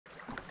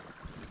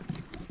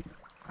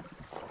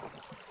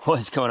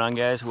What's going on,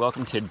 guys?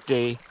 Welcome to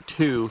day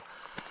 2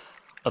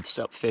 of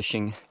sup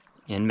fishing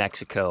in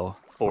Mexico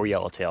for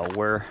yellowtail.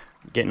 We're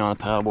getting on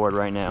the paddleboard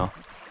right now,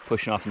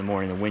 pushing off in the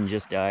morning. The wind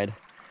just died,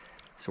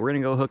 so we're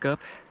gonna go hook up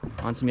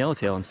on some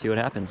yellowtail and see what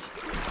happens.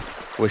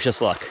 Wish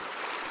us luck.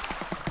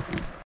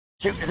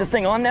 Shoot, is this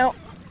thing on now?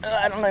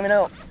 I don't even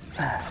know.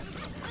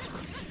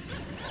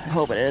 I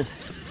hope it is.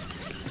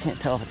 I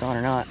can't tell if it's on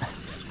or not.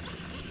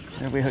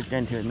 What have we hooked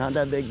into? It's not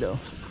that big though.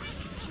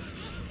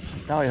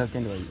 I thought we hooked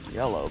into a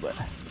yellow, but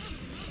I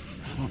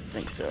don't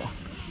think so.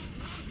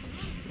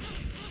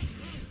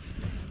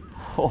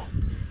 Oh,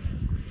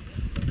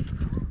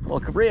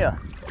 little carbilla.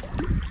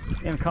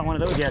 We haven't caught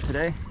one of those yet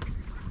today.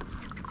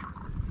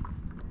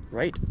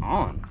 Right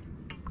on.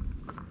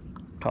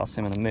 Toss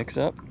him in the mix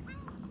up.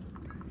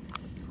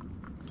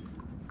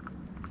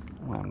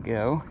 Let him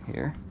go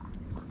here.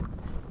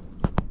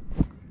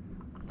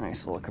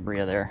 Nice little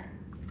carbilla there.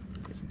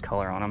 Get some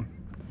color on him.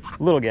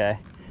 Little guy.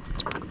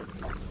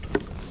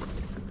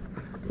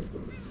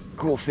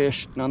 Cool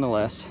fish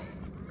nonetheless.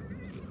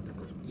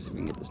 See if we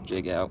can get this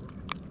jig out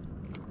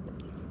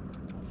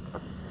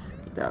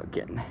without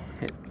getting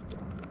hit.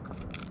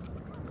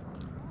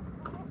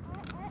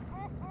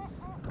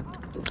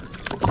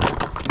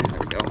 There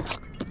we go.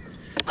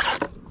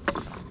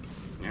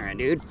 All right,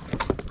 dude.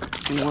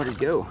 You know where to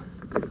go.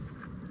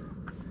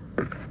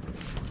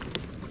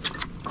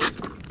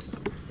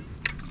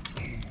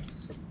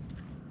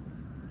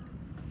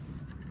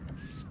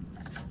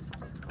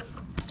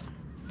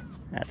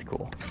 That's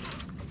cool.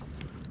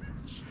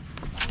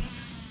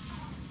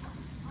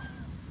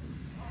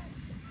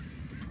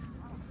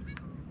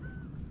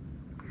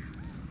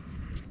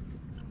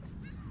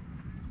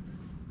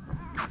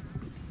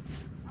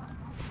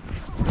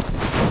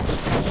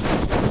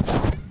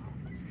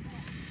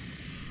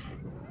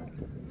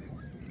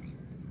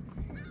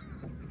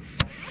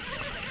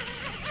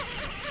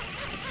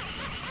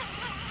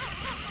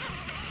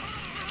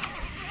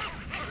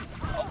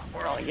 Oh,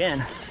 we're on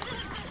again.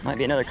 Might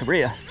be another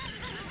carbilla.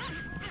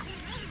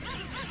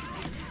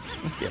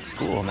 Must be a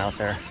school of them out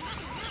there.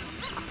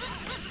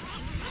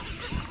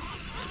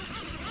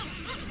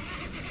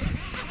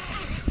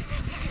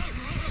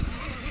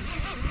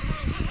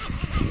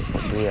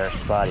 We are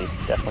spotty,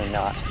 definitely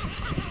not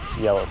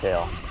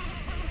yellowtail.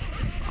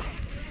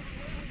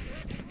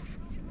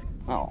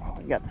 Oh,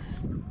 we got the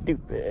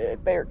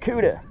stupid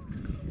barracuda.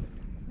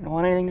 I don't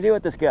want anything to do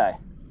with this guy.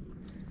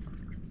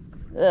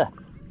 Ugh.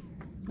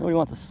 Nobody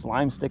wants a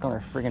slime stick on their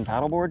friggin'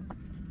 paddleboard.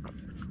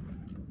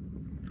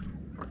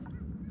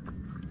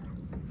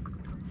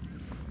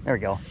 There we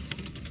go.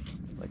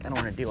 It's like, I don't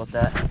want to deal with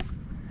that.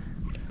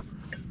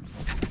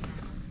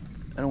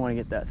 I don't want to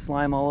get that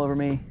slime all over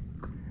me.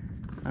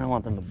 I don't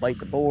want them to bite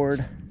the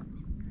board.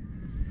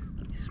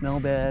 They smell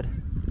bad.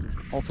 Just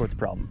all sorts of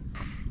problems.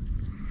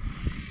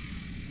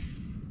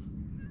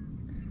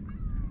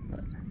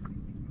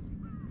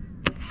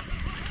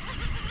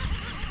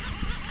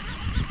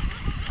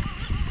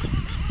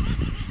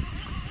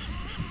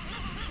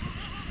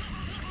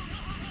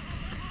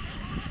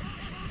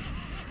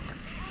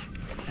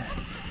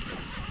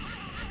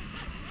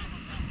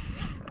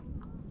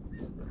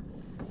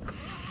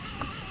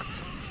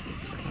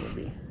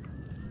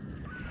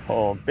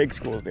 Oh, big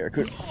school of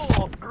barracuda.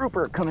 Oh,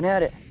 grouper coming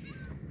at it.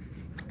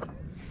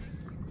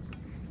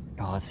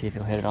 Oh, let's see if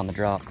he'll hit it on the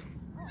drop.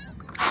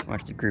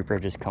 Watch the grouper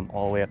just come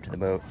all the way up to the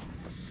boat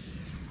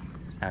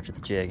after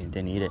the jig and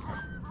didn't eat it.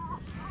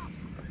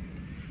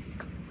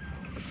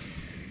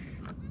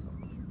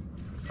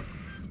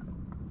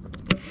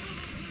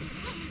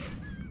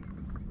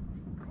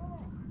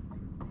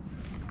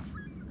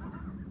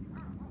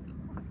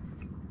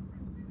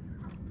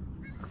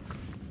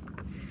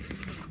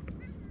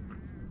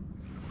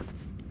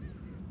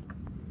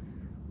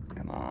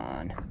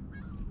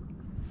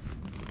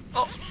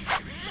 Oh,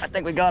 I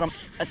think we got him.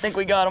 I think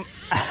we got him.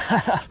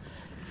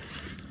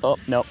 Oh,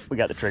 no, we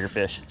got the trigger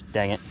fish.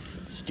 Dang it.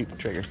 Stupid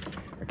triggers.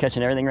 We're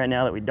catching everything right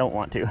now that we don't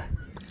want to.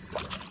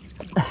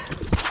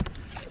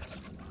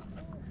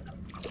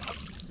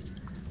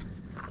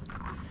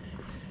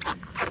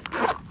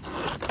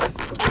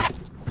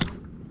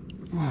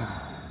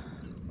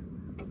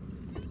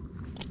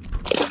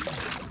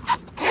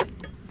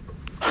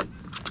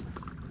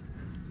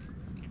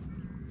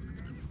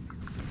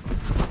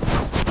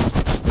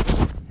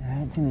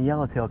 Seen the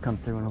yellowtail come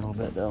through in a little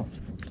bit though.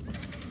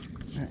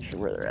 Not sure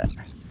where they're at.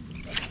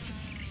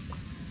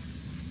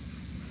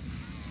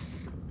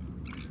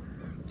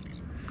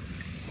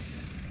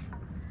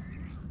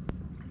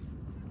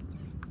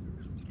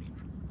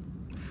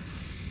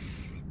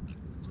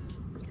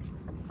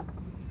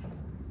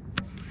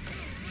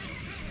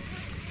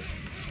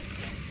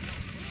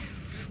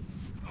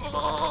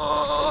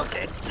 Oh,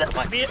 okay, that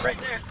might be it right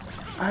there.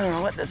 I don't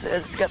know what this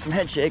is. It's got some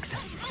head shakes.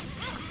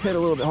 Hit a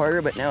little bit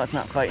harder, but now it's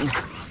not fighting.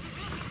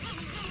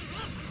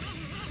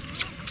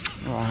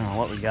 Oh, I don't know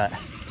what we got.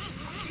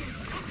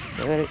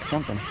 But it's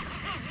something.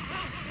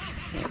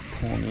 It's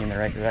pulling me in the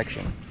right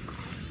direction.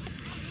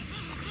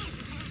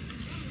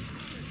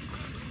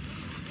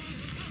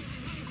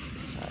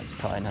 It's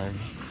probably another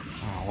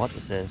don't know what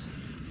this is.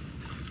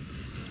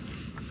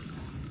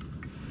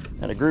 Is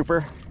that a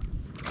grouper?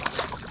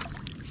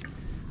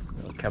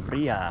 Little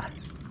carbilla.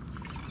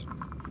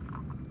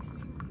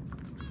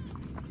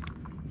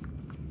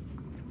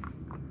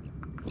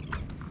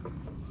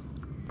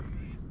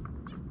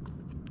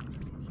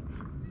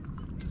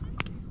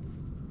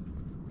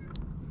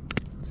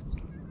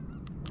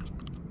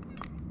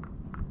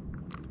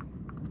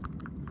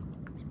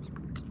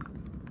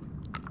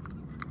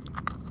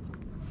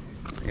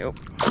 Yep.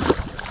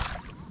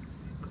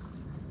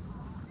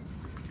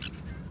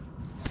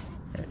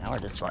 And now we're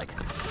just like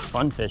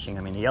fun fishing.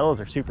 I mean, the yellows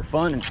are super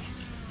fun, and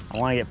I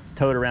want to get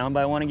towed around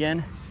by one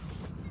again.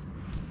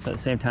 But at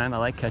the same time, I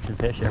like catching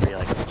fish every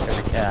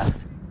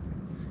cast.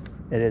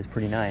 It is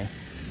pretty nice.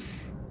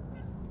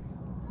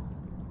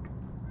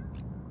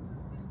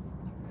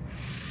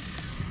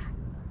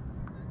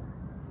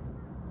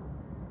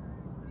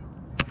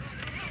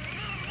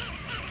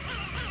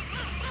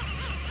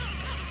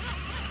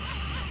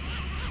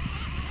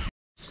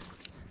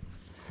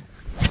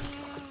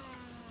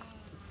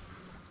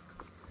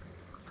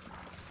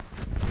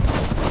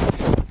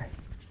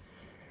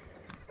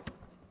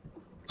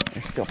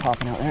 Still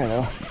popping out there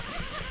though.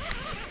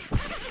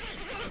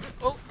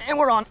 Oh, and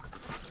we're on.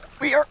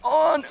 We are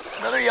on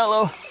another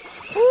yellow.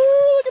 Woo,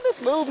 look at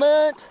this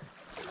movement.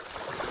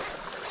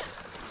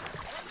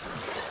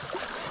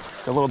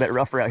 It's a little bit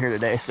rougher out here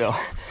today, so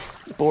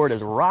the board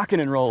is rocking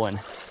and rolling.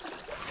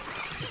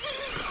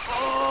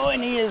 Oh,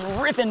 and he is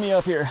ripping me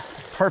up here.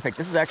 Perfect.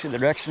 This is actually the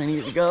direction I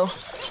needed to go.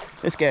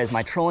 This guy is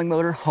my trolling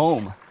motor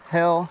home.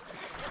 Hell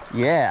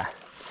yeah.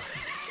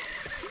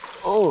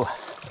 Oh.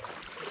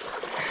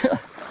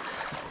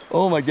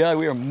 Oh my God,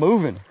 we are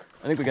moving.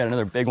 I think we got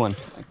another big one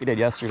like we did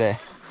yesterday.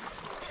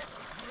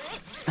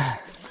 There's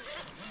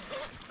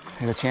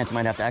a chance I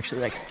might have to actually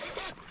like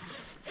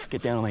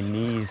get down on my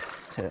knees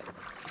to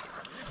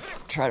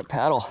try to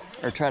paddle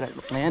or try to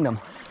land them.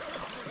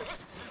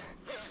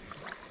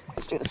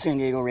 Let's do the San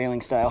Diego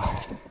railing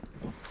style.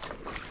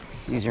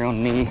 Use your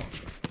own knee.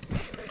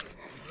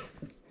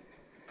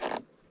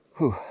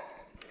 Whew.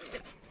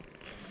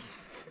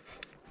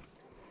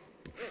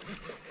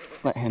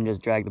 Let him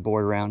just drag the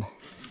board around.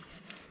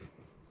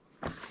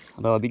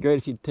 Although it'd be great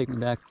if you'd take me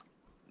back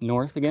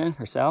north again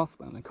or south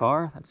by my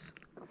car.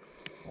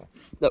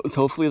 That was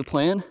hopefully the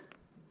plan.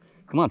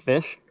 Come on,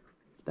 fish.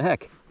 What the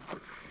heck?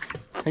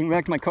 Take me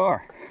back to my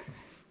car.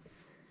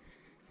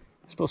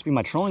 It's supposed to be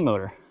my trolling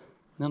motor,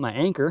 not my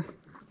anchor.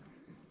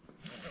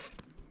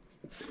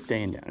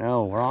 Staying down.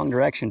 No, wrong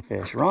direction,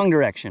 fish. Wrong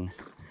direction.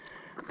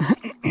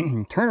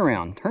 Turn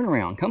around. Turn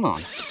around. Come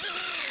on.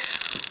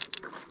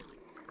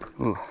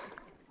 Ooh.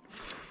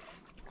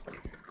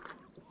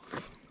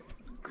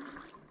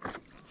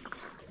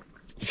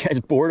 You guys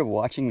bored of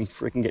watching me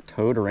freaking get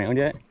towed around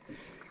yet?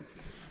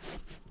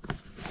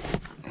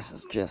 This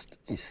is just,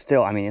 he's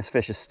still, I mean, this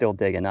fish is still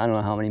digging. I don't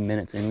know how many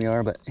minutes in we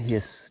are, but he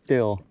is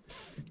still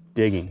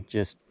digging,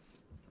 just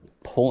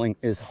pulling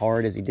as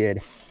hard as he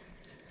did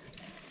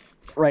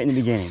right in the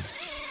beginning.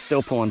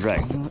 Still pulling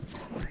drag. You know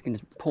what? I can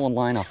just pull a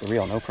line off the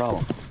reel, no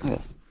problem. Look at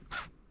this.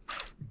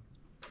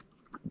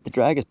 The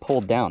drag is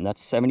pulled down.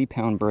 That's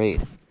 70-pound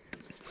braid.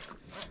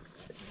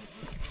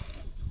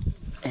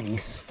 And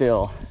he's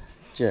still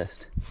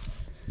just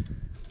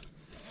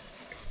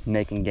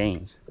making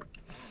gains.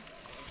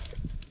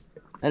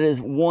 That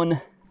is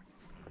one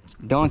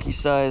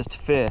donkey-sized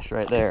fish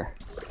right there.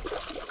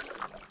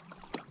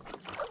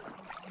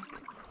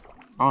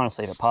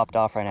 Honestly, if it popped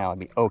off right now, it'd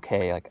be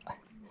okay. Like,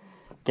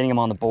 getting him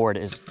on the board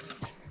is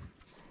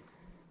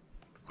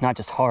not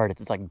just hard,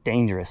 it's like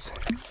dangerous.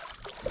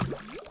 All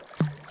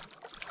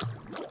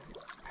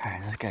right,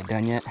 is this guy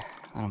done yet?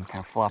 Let him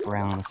kind of flop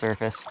around on the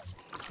surface.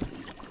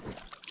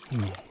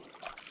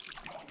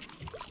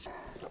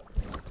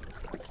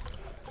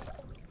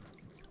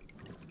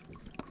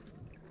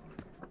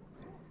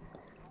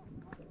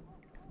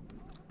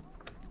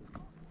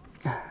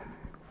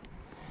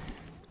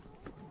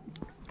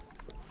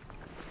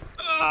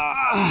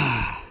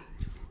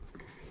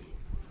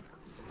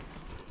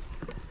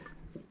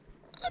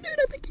 Oh, dude,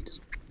 I think he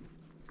just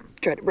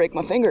tried to break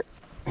my finger.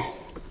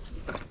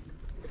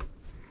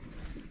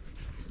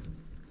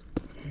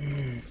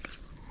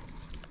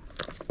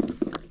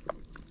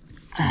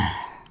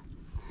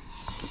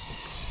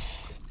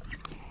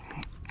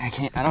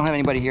 I don't have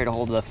anybody here to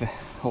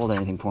hold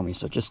anything for me,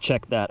 so just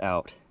check that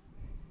out.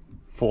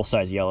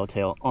 Full-size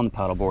yellowtail on the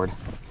paddleboard.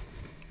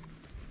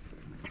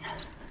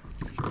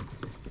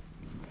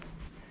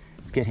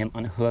 Let's get him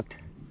unhooked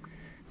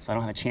so I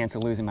don't have a chance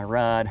of losing my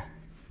rod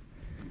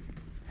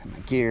and my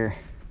gear.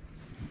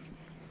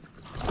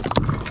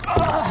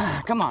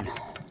 Come on.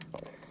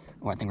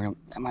 Oh, I think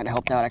that might have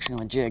helped out actually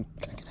on the jig.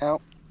 Check it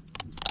out.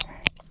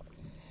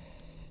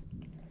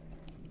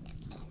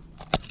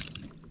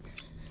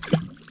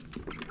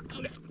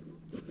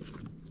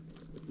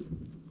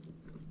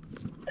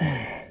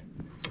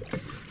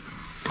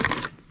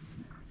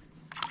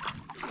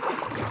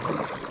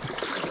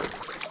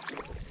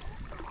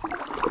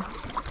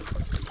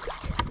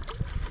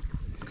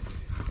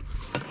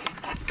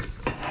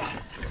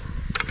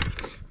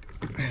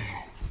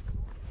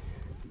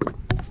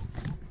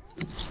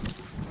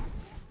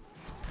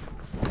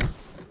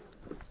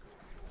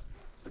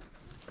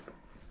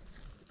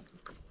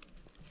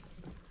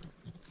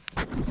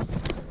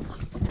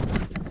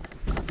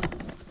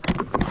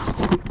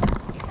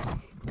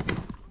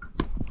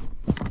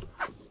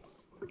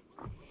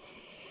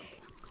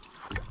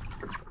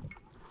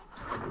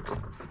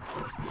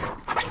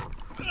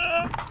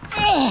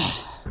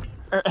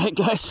 All right,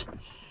 guys.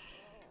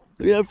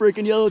 Look at that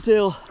freaking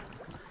yellowtail.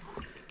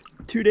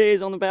 2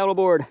 days on the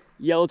paddleboard,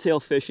 yellowtail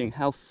fishing.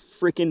 How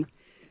freaking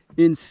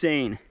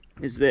insane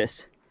is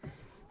this?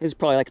 This is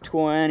probably like a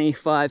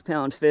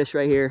 25-pound fish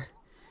right here.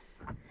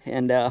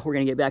 And we're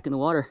gonna get back in the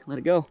water, let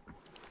it go.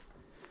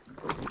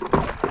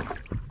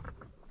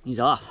 He's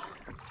off.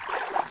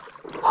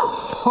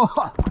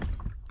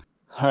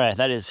 All right,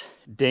 that is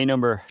day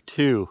number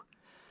 2.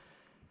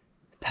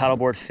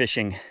 Paddleboard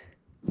fishing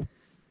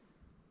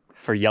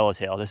for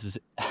yellowtail. This is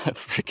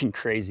freaking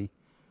crazy.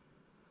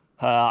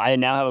 I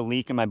now have a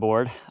leak in my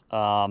board. We're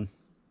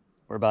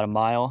about 1.5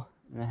 miles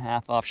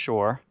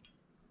offshore,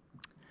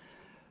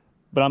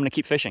 but I'm gonna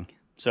keep fishing.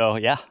 So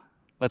yeah,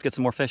 let's get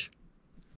some more fish.